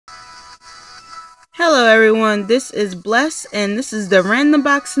Hello everyone, this is Bless and this is the Random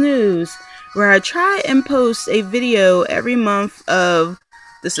Box News, where I try and post a video every month of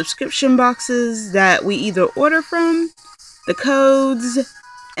the subscription boxes that we either order from, the codes,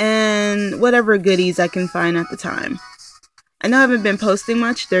 and whatever goodies I can find at the time. I know I haven't been posting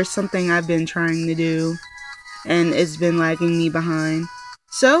much. There's something I've been trying to do and it's been lagging me behind.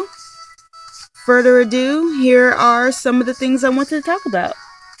 So, further ado, here are some of the things I wanted to talk about.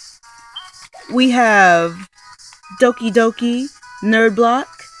 We have Doki Doki, Nerd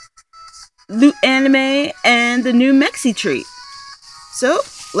Block, Loot Anime, and the new Mexi Treat. So,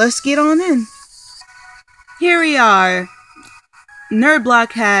 let's get on in. Here we are. Nerd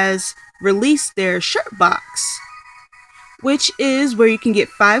Block has released their shirt box, which is where you can get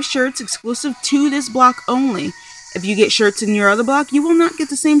 5 shirts exclusive to this block only. If you get shirts in your other block, you will not get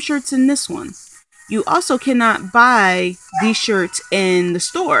the same shirts in this one. You also cannot buy these shirts in the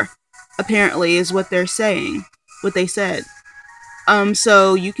store, apparently, is what they're saying. What they said.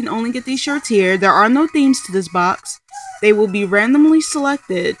 So you can only get these shirts here. There are no themes to this box. They will be randomly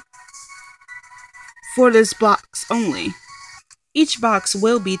selected for this box only. Each box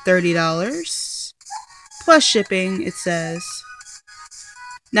will be $30 plus shipping, it says.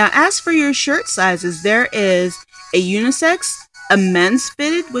 Now, as for your shirt sizes, there is a unisex, a men's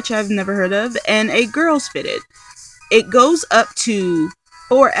fitted, which I've never heard of, and a girl's fitted. It goes up to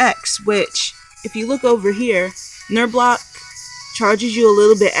 4X, which, if you look over here, Nerd Block charges you a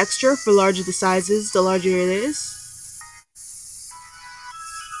little bit extra for larger the sizes, the larger it is.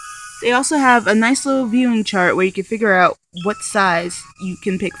 They also have a nice little viewing chart where you can figure out what size you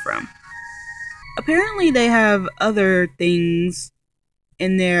can pick from. Apparently they have other things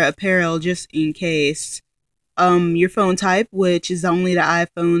in their apparel just in case. Your phone type, which is only the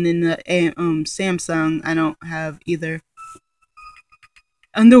iPhone and the Samsung. I don't have either.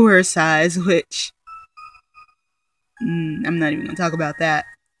 Underwear size, which I'm not even gonna talk about that.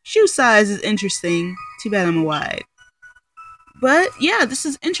 Shoe size is interesting. Too bad I'm a wide. But yeah, this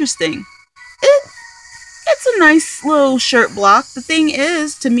is interesting. It's a nice little shirt block. The thing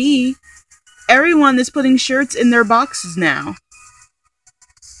is, to me, everyone is putting shirts in their boxes now.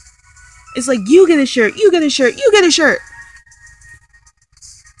 It's like, you get a shirt, you get a shirt, you get a shirt.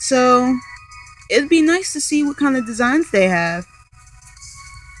 So, it'd be nice to see what kind of designs they have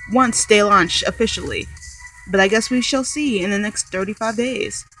once they launch officially. But I guess we shall see in the next 35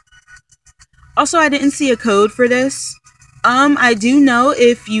 days. Also, I didn't see a code for this. I do know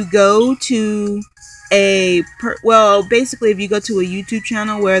if you go to basically if you go to a YouTube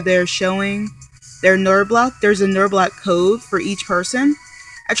channel where they're showing their Nerd Block, there's a Nerd Block code for each person.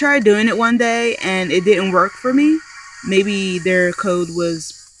 I tried doing it one day and it didn't work for me. Maybe their code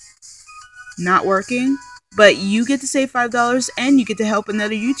was not working. But you get to save $5 and you get to help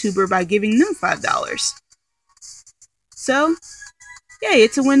another YouTuber by giving them $5. So, yeah,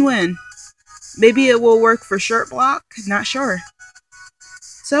 it's a win-win. Maybe it will work for Shirt Block, not sure.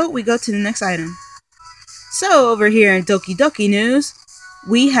 So, we go to the next item. So, over here in Doki Doki news,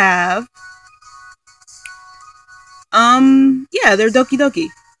 we have, their Doki Doki.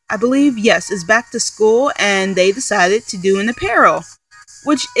 I believe, yes, is back to school and they decided to do an apparel,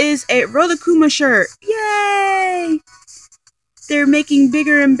 which is a Rodokuma shirt. Yay! They're making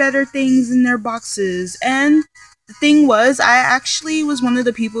bigger and better things in their boxes. And the thing was, I actually was one of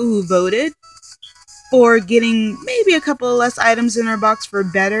the people who voted for getting maybe a couple of less items in our box for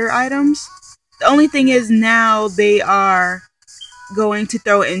better items. The only thing is now they are going to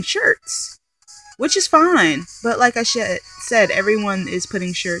throw in shirts, which is fine. But like I said, everyone is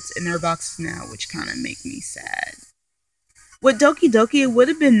putting shirts in their boxes now, which kind of make me sad. With Doki Doki, it would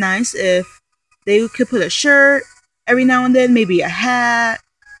have been nice if they could put a shirt every now and then, maybe a hat,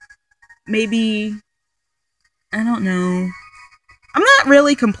 maybe, I don't know. I'm not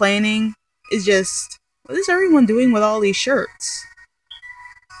really complaining. It's just, what is everyone doing with all these shirts?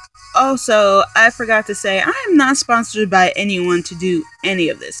 Also, I forgot to say, I am not sponsored by anyone to do any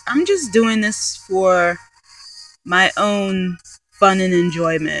of this. I'm just doing this for my own fun and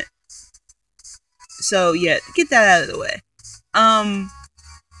enjoyment. So yeah, get that out of the way.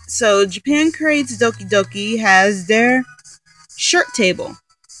 So Japan Creates Doki Doki has their shirt table,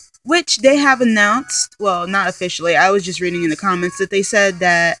 which they have announced, well, not officially, I was just reading in the comments that they said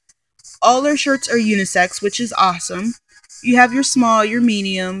that all their shirts are unisex, which is awesome. You have your small, your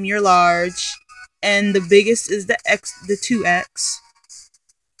medium, your large, and the biggest is the 2X,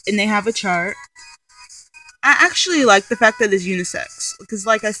 and they have a chart. I actually like the fact that it's unisex, because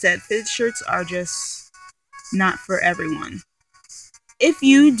like I said, fitted shirts are just not for everyone. If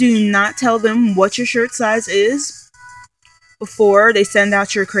you do not tell them what your shirt size is before they send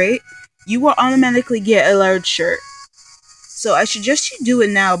out your crate, you will automatically get a large shirt. So I suggest you do it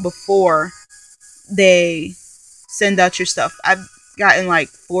now before they send out your stuff. I've gotten like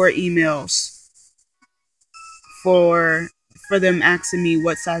 4 emails for them asking me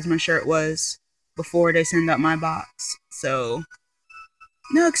what size my shirt was before they send out my box. So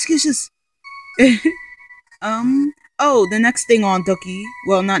no excuses. Oh, the next thing on Doki,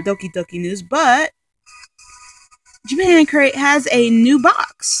 well, not Doki Doki News, but Japan Crate has a new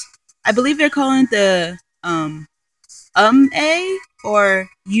box. I believe they're calling it the A or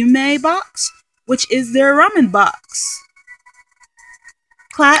Yume box, which is their ramen box.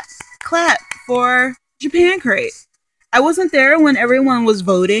 Clap, clap for Japan Crate. I wasn't there when everyone was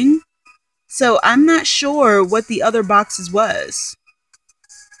voting, so I'm not sure what the other boxes was.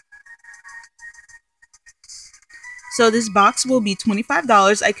 So this box will be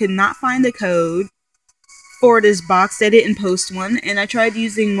 $25. I could not find a code for this box. They didn't post one, and I tried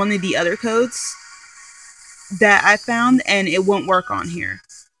using one of the other codes that I found, and it won't work on here.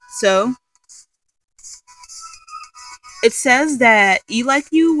 So it says that like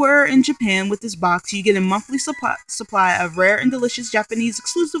you were in Japan with this box, you get a monthly supply of rare and delicious Japanese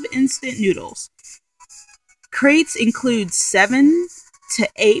exclusive instant noodles. Crates include 7 to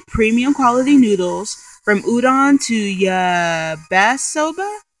 8 premium quality noodles, from udon to yakisoba,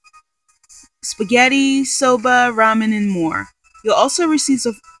 spaghetti, soba, ramen, and more. You'll also receive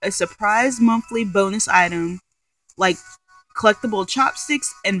a surprise monthly bonus item like collectible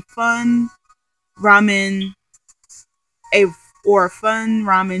chopsticks and fun ramen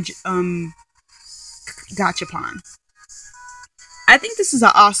gachapon. I think this is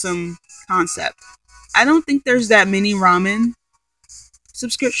an awesome concept. I don't think there's that many ramen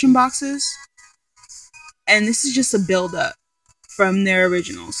subscription boxes, and this is just a build up from their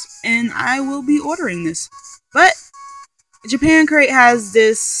originals, and I will be ordering this. But Japan Crate has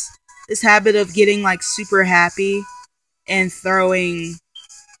this habit of getting like super happy and throwing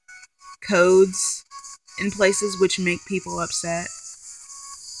codes in places which make people upset.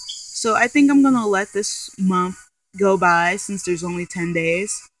 So I think I'm gonna let this month go by, since there's only 10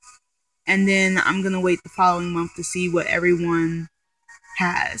 days, and then I'm gonna wait the following month to see what everyone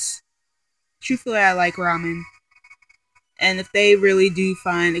has. Truthfully, I like ramen, and if they really do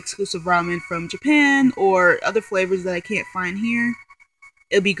find exclusive ramen from Japan or other flavors that I can't find here,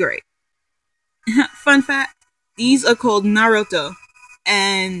 it'll be great. Fun fact, these are called Naruto,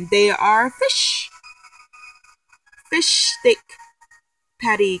 and they are fish steak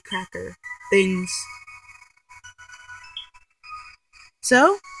patty cracker things.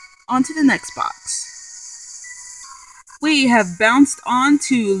 So, on to the next box. We have bounced on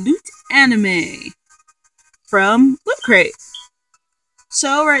to Loot Anime from Loot Crate.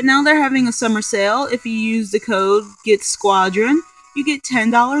 So right now they're having a summer sale. If you use the code GETSQUADRON, you get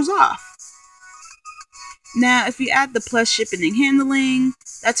 $10 off. Now, if you add the plus shipping and handling,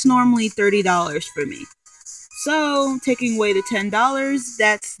 that's normally $30 for me. So, taking away the $10,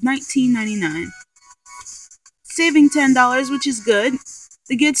 that's $19.99. Saving $10, which is good.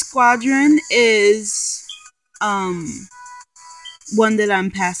 The Get Squadron is one that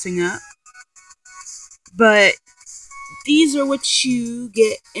I'm passing up. But these are what you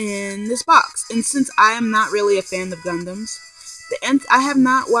get in this box. And since I am not really a fan of Gundams, I have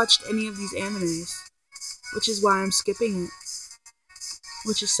not watched any of these animes, which is why I'm skipping it,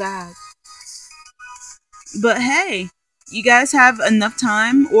 which is sad. But hey, you guys have enough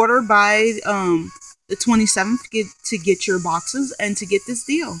time. Order by the 27th to get your boxes and to get this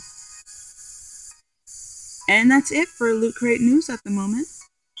deal. And that's it for Loot Crate News at the moment.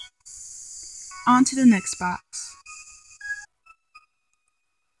 On to the next box.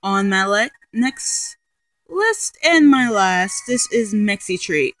 On my next list and my last, this is Mexi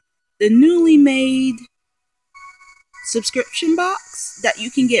Treat, the newly made subscription box that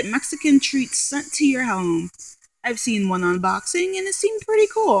you can get Mexican treats sent to your home. I've seen one unboxing and it seemed pretty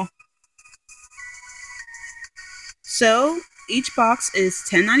cool. So each box is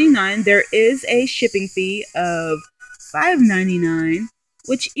 $10.99. There is a shipping fee of $5.99,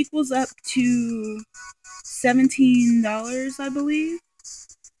 which equals up to $17, I believe.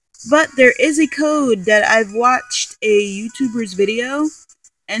 But there is a code that I've watched a YouTuber's video,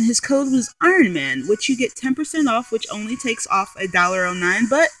 and his code was Iron Man, which you get 10% off, which only takes off $1.09.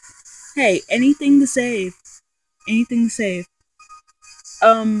 But hey, anything to save. Anything to save.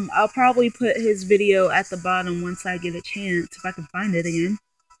 I'll probably put his video at the bottom once I get a chance, if I can find it again.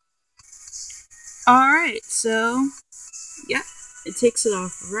 Alright, so yeah, it takes it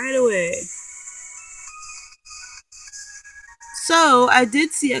off right away. So, I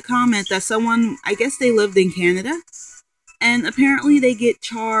did see a comment that someone, I guess they lived in Canada, And apparently they get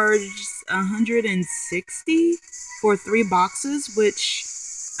charged 160 for 3 boxes, which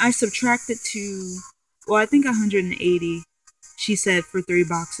I subtracted to, well, I think 180, she said, for 3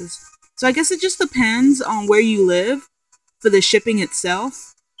 boxes. So I guess it just depends on where you live for the shipping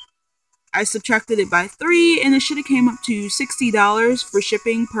itself. I subtracted it by 3 and it should have came up to $60 for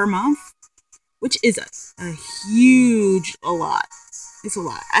shipping per month, which is a huge a lot. It's a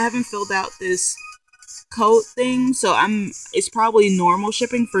lot. I haven't filled out this code thing, so it's probably normal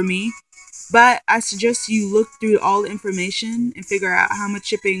shipping for me. But I suggest you look through all the information and figure out how much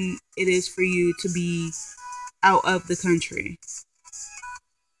shipping it is for you to be out of the country.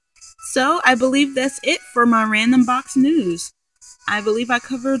 So I believe that's it for my random box news. I believe I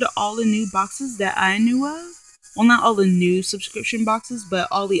covered all the new boxes that I knew of. Well, not all the new subscription boxes, but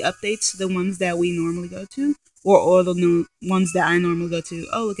all the updates to the ones that we normally go to, or all the new ones that I normally go to.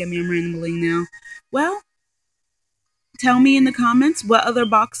 Oh, look at me, I'm rambling now. Well, tell me in the comments what other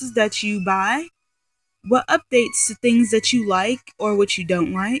boxes that you buy, what updates to things that you like or what you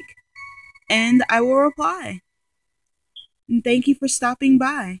don't like, and I will reply. And thank you for stopping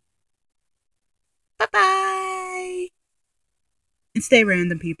by. Bye-bye! And stay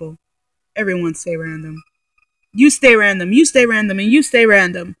random, people. Everyone stay random. You stay random, you stay random, and you stay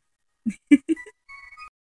random.